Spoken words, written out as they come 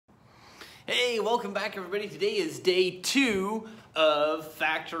Hey, welcome back everybody. Today is day 2 of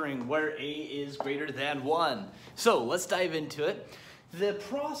factoring where a is greater than 1. So let's dive into it. The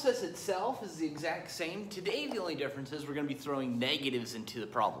process itself is the exact same. Today the only difference is we're going to be throwing negatives into the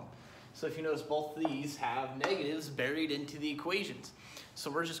problem. So if you notice, both of these have negatives buried into the equations.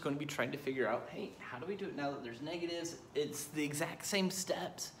 So we're just going to be trying to figure out, hey, how do we do it now that there's negatives? It's the exact same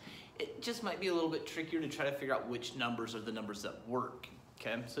steps. It just might be a little bit trickier to try to figure out which numbers are the numbers that work.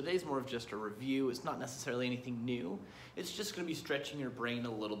 Okay, so today's more of just a review. It's not necessarily anything new. It's just going to be stretching your brain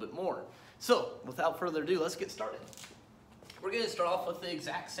a little bit more. So without further ado, let's get started. We're going to start off with the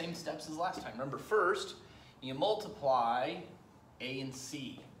exact same steps as last time. Remember, first, you multiply A and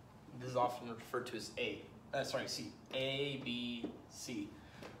C. This is often referred to as C. A, B, C.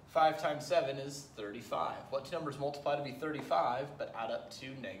 5 times 7 is 35. What two numbers multiply to be 35 but add up to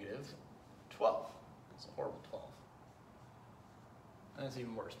negative 12? It's a horrible 12. That's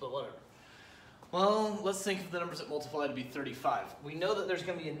even worse, but whatever. Well, let's think of the numbers that multiply to be 35. We know that there's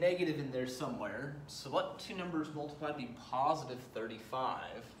going to be a negative in there somewhere. So what two numbers multiply to be positive 35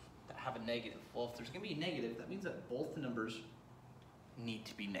 that have a negative? Well, if there's going to be a negative, that means that both the numbers need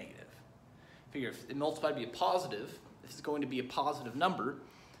to be negative. Figure if it multiplied to be a positive, if it's going to be a positive number,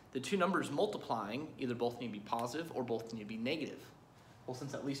 the two numbers multiplying either both need to be positive or both need to be negative. Well,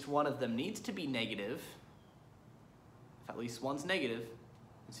 since at least one of them needs to be negative, if at least one's negative,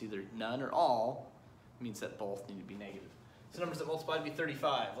 it's either none or all, it means that both need to be negative. So numbers that multiply to be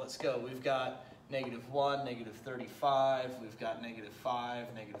 35, let's go. We've got negative 1, negative 35, we've got negative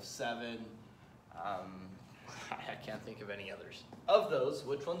 5, negative 7. I can't think of any others. Of those,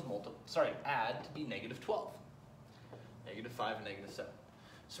 which ones add to be negative 12? Negative 5 and negative 7.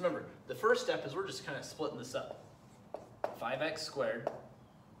 So remember, the first step is we're just kind of splitting this up. 5x squared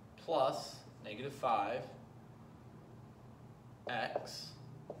plus negative 5 x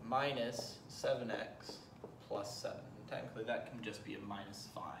minus 7x plus 7. And technically that can just be a minus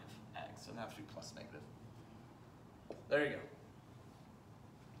 5x. It doesn't have to be plus negative. There you go.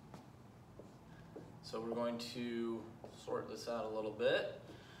 So we're going to sort this out a little bit.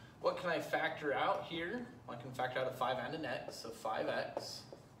 What can I factor out here? I can factor out a 5 and an x, so 5x.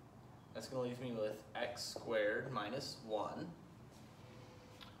 That's going to leave me with x squared minus 1.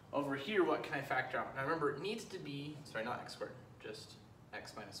 Over here, what can I factor out? Now remember, it needs to be, not x squared, just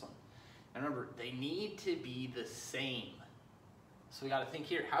x minus 1. And remember, they need to be the same. So we got to think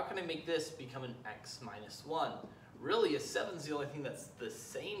here, how can I make this become an x minus 1? Really, a 7 is the only thing that's the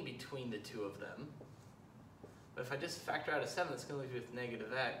same between the two of them. But if I just factor out a 7, it's going to leave me with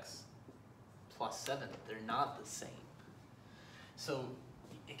negative x plus 7. They're not the same. So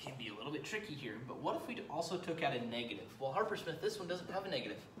it can be a little bit tricky here, but what if we also took out a negative? Well, Harper-Smith, this one doesn't have a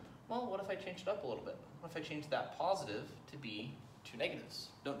negative. Well, what if I changed it up a little bit? What if I changed that positive to be 2 negatives?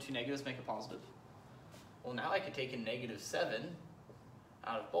 Don't 2 negatives make a positive? Well, now I could take a negative 7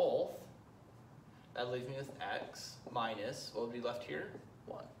 out of both. That leaves me with x minus, what would be left here?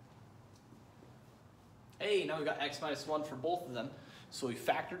 1. Hey, now we got x minus 1 for both of them. So we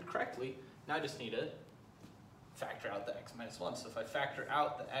factored correctly. Now I just need to factor out the x minus 1. So if I factor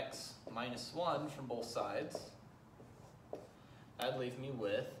out the x minus 1 from both sides, that'd leave me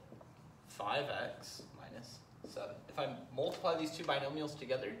with 5x minus 7. If I multiply these two binomials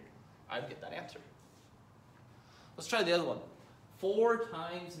together, I'd get that answer. Let's try the other one. 4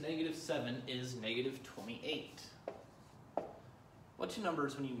 times negative 7 is negative 28. What two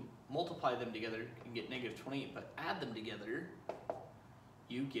numbers, when you multiply them together, you can get negative 28, but add them together,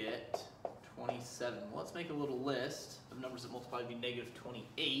 you get 27. Well, let's make a little list of numbers that multiply to be negative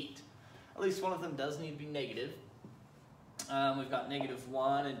 28. At least one of them does need to be negative. We've got negative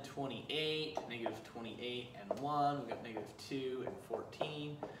 1 and 28, negative 28 and 1. We've got negative 2 and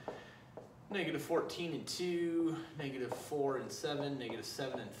 14, negative 14 and 2, negative 4 and 7, negative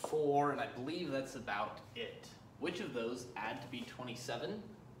 7 and 4, and I believe that's about it. Which of those add to be 27?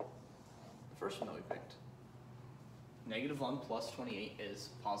 The first one that we picked. Negative 1 plus 28 is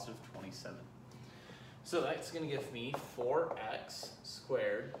positive 27. So that's going to give me 4x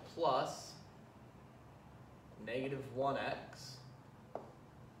squared plus negative 1x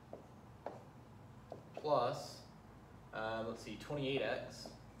plus, 28x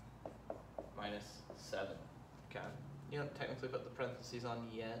minus 7. Okay. You don't technically put the parentheses on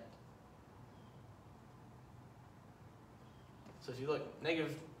yet. So if you look,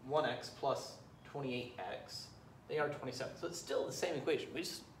 negative 1x plus 28x, they are 27. So it's still the same equation. We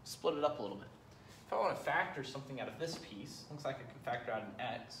just split it up a little bit. If I want to factor something out of this piece, looks like I can factor out an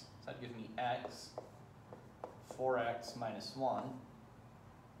x. So that gives me x, 4x minus 1,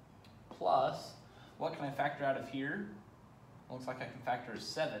 plus, what can I factor out of here? Looks like I can factor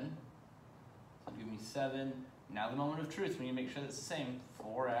 7. So give me 7. Now the moment of truth, we need to make sure that's the same.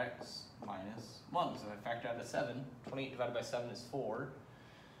 4x minus 1. So if I factor out a 7, 28 divided by 7 is 4.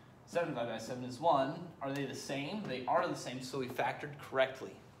 7 divided by 7 is 1. Are they the same? They are the same, so we factored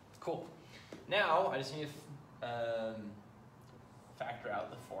correctly. Cool. Now I just need to factor out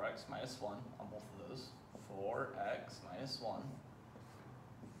the 4x minus 1 on both of those. 4x minus 1,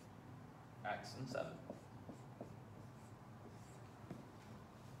 x and 7.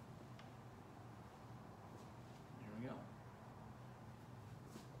 Here we go.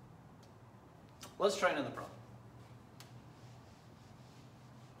 Let's try another problem.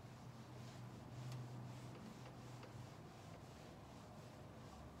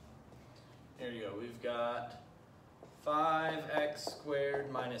 Here you go. We've got 5x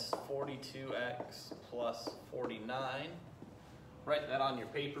squared minus 42x plus 49. Write that on your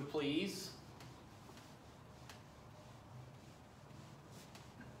paper, please.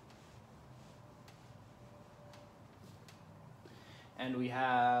 And we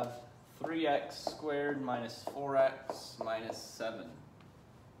have 3x squared minus 4x minus 7.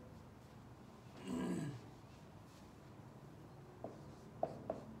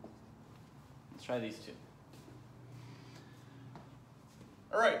 Let's try these two.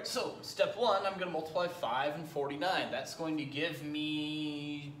 All right, so step 1, I'm going to multiply 5 and 49. That's going to give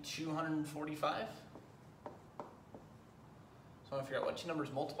me 245. So I want to figure out what two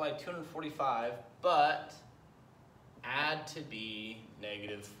numbers multiply 245, but add to be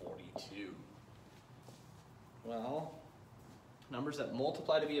negative 42. Well, numbers that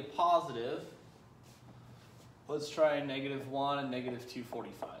multiply to be a positive, let's try negative 1 and negative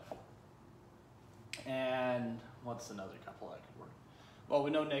 245. And what's another couple that could work? Well,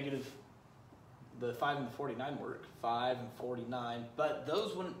 we know the 5 and the 49 work, 5 and 49, but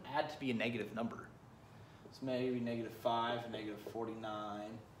those wouldn't add to be a negative number. So maybe negative 5 and negative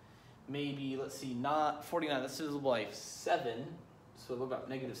 49. Maybe, let's see, not 49, that's divisible by 7. So what about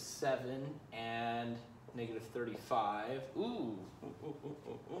negative 7 and negative 35? Ooh.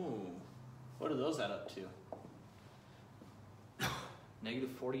 What do those add up to?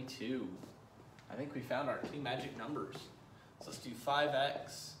 Negative 42. I think we found our two magic numbers. So let's do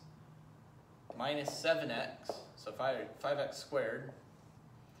 5x minus 7x. So 5x squared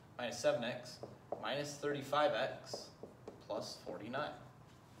minus 7x minus 35x plus 49.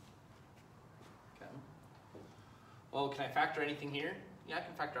 Okay. Well, can I factor anything here? Yeah, I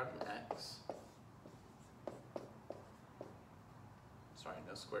can factor out an x. Sorry,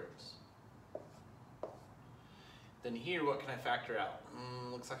 no squares. Then here, what can I factor out?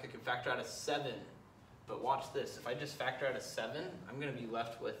 Looks like I can factor out a 7. But watch this, if I just factor out a 7, I'm going to be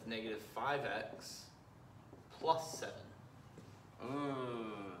left with negative 5x plus 7.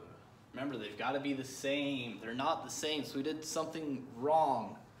 Remember, they've got to be the same. They're not the same, so we did something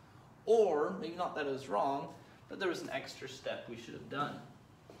wrong. Or, maybe not that it was wrong, but there was an extra step we should have done.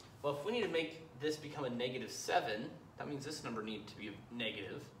 Well, if we need to make this become a negative 7, that means this number needs to be a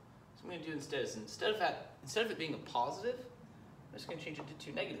negative. So what I'm going to do instead is, instead of it being a positive, I'm just going to change it to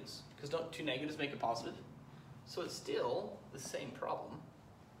two negatives. Because don't two negatives make a positive? So it's still the same problem.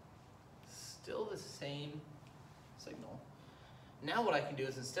 Still the same signal. Now what I can do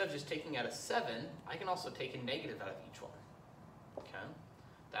is, instead of just taking out a 7, I can also take a negative out of each one. Okay?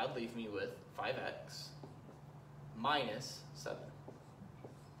 That would leave me with 5x minus 7.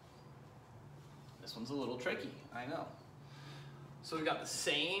 This one's a little tricky, I know. So we've got the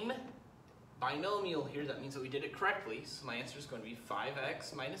same binomial here. That means that we did it correctly. So my answer is going to be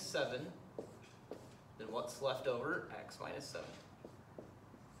 5x minus 7. Then what's left over? X minus 7.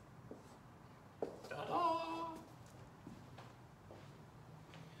 Ta-da! All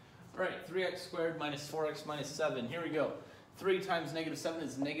right, 3x squared minus 4x minus 7. Here we go. 3 times negative 7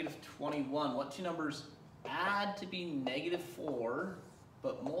 is negative 21. What two numbers add to be negative 4,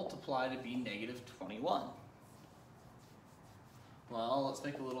 but multiply to be negative 21? Well, let's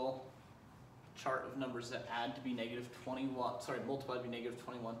make a little chart of numbers that add to be negative 21, sorry, multiply to be negative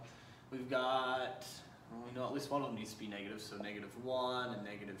 21. We've got, well, we know at least one of them needs to be negative, so negative 1 and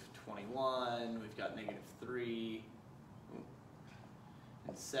negative 21. We've got negative 3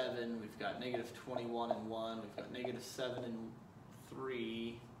 and 7. We've got negative 21 and 1. We've got negative 7 and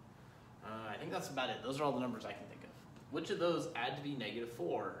 3. I think that's about it. Those are all the numbers I can think of. Which of those add to be negative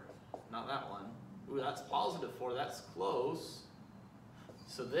 4? Not that one. Ooh, that's positive 4. That's close.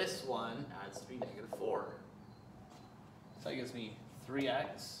 So this one adds to be negative 4. So that gives me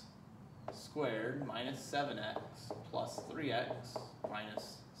 3x squared minus 7x plus 3x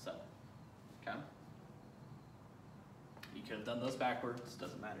minus 7. Okay? You could have done those backwards,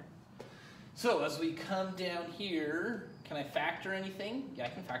 doesn't matter. So as we come down here, can I factor anything? Yeah, I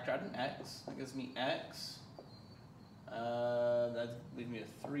can factor out an x. That gives me x. That leaves me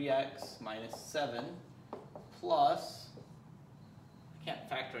a 3x minus 7 plus, I can't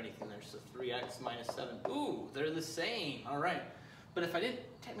factor anything there, so 3x minus 7. Ooh, they're the same. All right. But if I didn't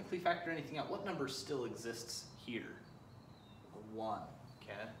technically factor anything out, what number still exists here? A 1.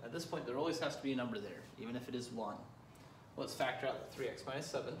 Okay. At this point, there always has to be a number there, even if it is 1. Let's factor out the 3x minus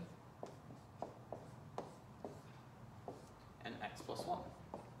 7 and x plus 1.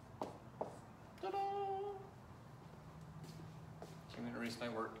 Ta-da! I'm going to erase my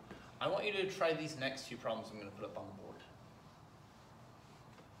work. I want you to try these next few problems I'm going to put up on the board.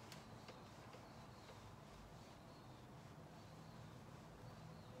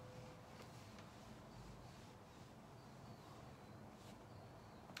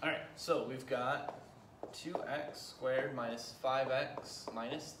 All right, so we've got 2x squared minus 5x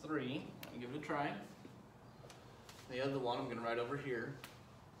minus 3. I'll give it a try. The other one I'm going to write over here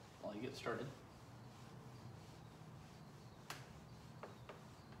while you get started.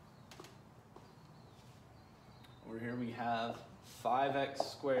 Over here we have 5x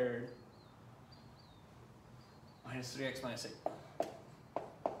squared minus 3x minus 8.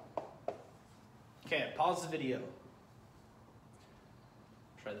 Okay, pause the video.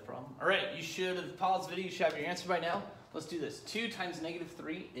 Try the problem. All right, you should have paused the video. You should have your answer by now. Let's do this. 2 times negative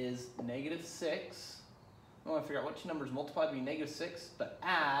 3 is negative 6. I want to figure out what two numbers multiply to be negative 6, but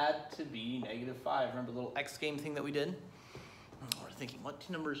add to be negative 5. Remember the little X game thing that we did? We're thinking, what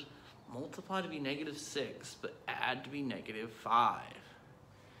two numbers multiply to be negative 6, but add to be negative 5?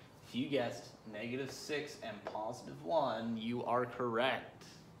 If you guessed negative 6 and positive 1, you are correct.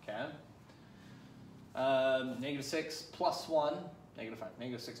 Okay? Negative 6 plus 1, negative 5.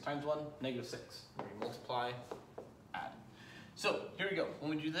 Negative 6 times 1, negative 6. Where you multiply, add. So here we go. When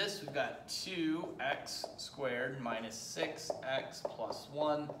we do this, we've got 2x squared minus 6x plus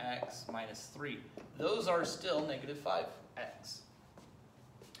 1x minus 3. Those are still negative 5x.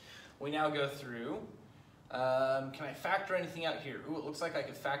 We now go through, can I factor anything out here? Ooh, it looks like I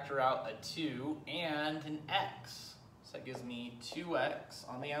could factor out a 2 and an x. So that gives me 2x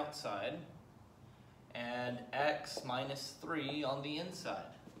on the outside and x minus 3 on the inside.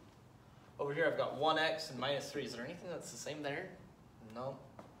 Over here I've got 1x and minus 3. Is there anything that's the same there? No.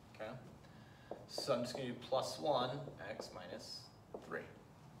 Okay. So I'm just going to do plus 1, x minus 3.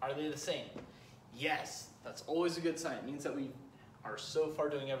 Are they the same? Yes. That's always a good sign. It means that we are so far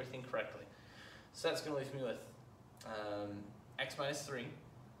doing everything correctly. So that's going to leave me with x minus 3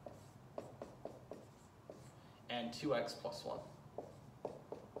 and 2x plus 1.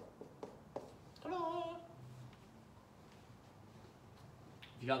 Ta-da!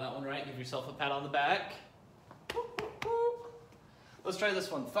 If you got that one right, give yourself a pat on the back. Let's try this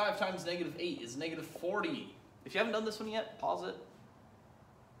one. 5 times negative 8 is negative 40. If you haven't done this one yet, pause it.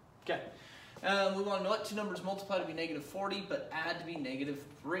 Okay. We want to know what two numbers multiply to be negative 40, but add to be negative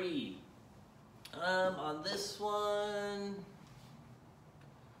 3. On this one,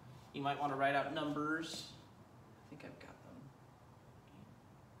 you might want to write out numbers. I think I've got them.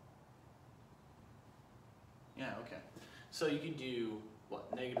 Yeah, okay. So you could do,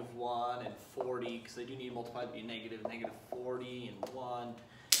 what, negative 1 and 40, because they do need to multiply to be negative 40 and 1.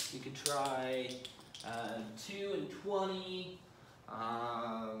 You could try 2 and 20.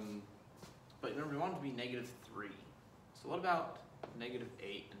 But remember, we want it to be negative 3. So what about negative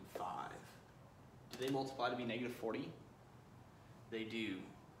 8 and 5? Do they multiply to be negative 40? They do.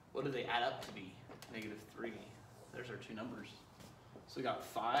 What do they add up to be? Negative 3. There's our two numbers. So we got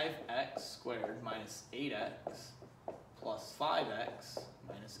 5x squared minus 8x plus 5x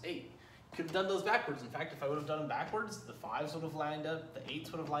minus 8. Could have done those backwards. In fact, if I would have done them backwards, the 5s would have lined up, the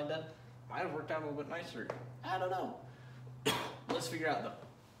 8s would have lined up. Might have worked out a little bit nicer. I don't know. Let's figure out though.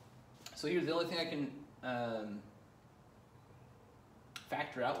 So here, the only thing I can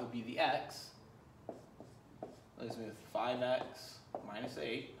factor out would be the x. That leaves me with 5x minus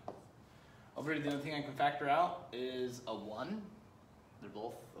 8. Over here, the only thing I can factor out is a 1. They're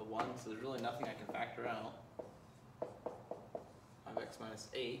both a 1, so there's really nothing I can factor out. 5x minus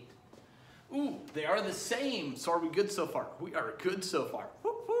 8. Ooh, they are the same. So are we good so far? We are good so far.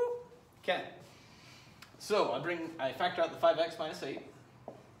 Whoop, whoop. Okay. So I factor out the 5x minus 8.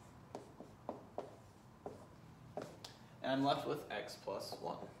 And I'm left with x plus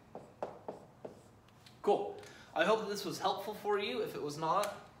 1. Cool. I hope that this was helpful for you. If it was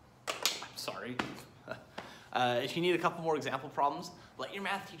not, I'm sorry. If you need a couple more example problems, let your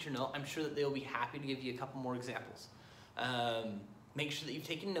math teacher know. I'm sure that they'll be happy to give you a couple more examples. Make sure that you've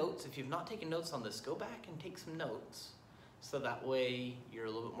taken notes. If you've not taken notes on this, go back and take some notes so that way you're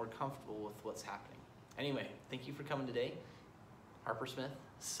a little bit more comfortable with what's happening. Anyway, thank you for coming today. Harper-Smith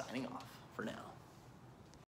signing off for now.